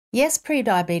Yes,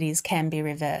 prediabetes can be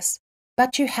reversed,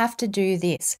 but you have to do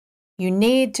this. You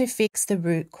need to fix the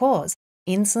root cause,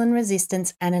 insulin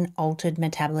resistance and an altered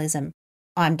metabolism.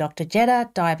 I'm Dr.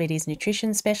 Jedha, diabetes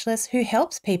nutrition specialist who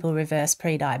helps people reverse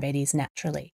prediabetes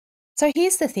naturally. So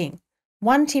here's the thing.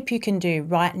 One tip you can do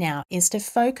right now is to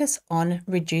focus on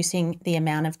reducing the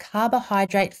amount of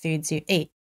carbohydrate foods you eat.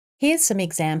 Here's some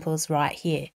examples right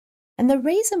here. And the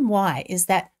reason why is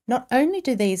that not only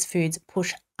do these foods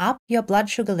push up your blood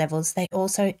sugar levels, they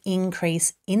also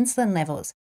increase insulin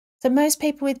levels. So most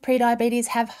people with prediabetes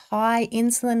have high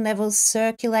insulin levels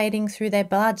circulating through their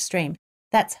bloodstream.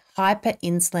 That's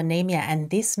hyperinsulinemia, and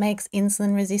this makes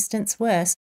insulin resistance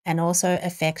worse and also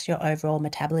affects your overall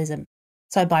metabolism.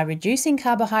 So by reducing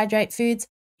carbohydrate foods,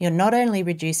 you're not only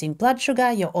reducing blood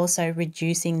sugar, you're also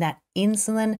reducing that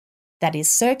insulin that is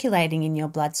circulating in your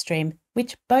bloodstream,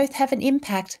 which both have an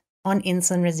impact on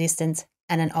insulin resistance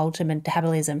and an altered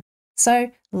metabolism.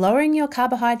 So lowering your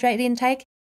carbohydrate intake,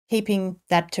 keeping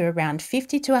that to around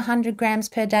 50 to 100 grams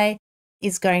per day,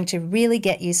 is going to really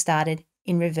get you started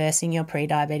in reversing your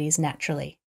prediabetes naturally.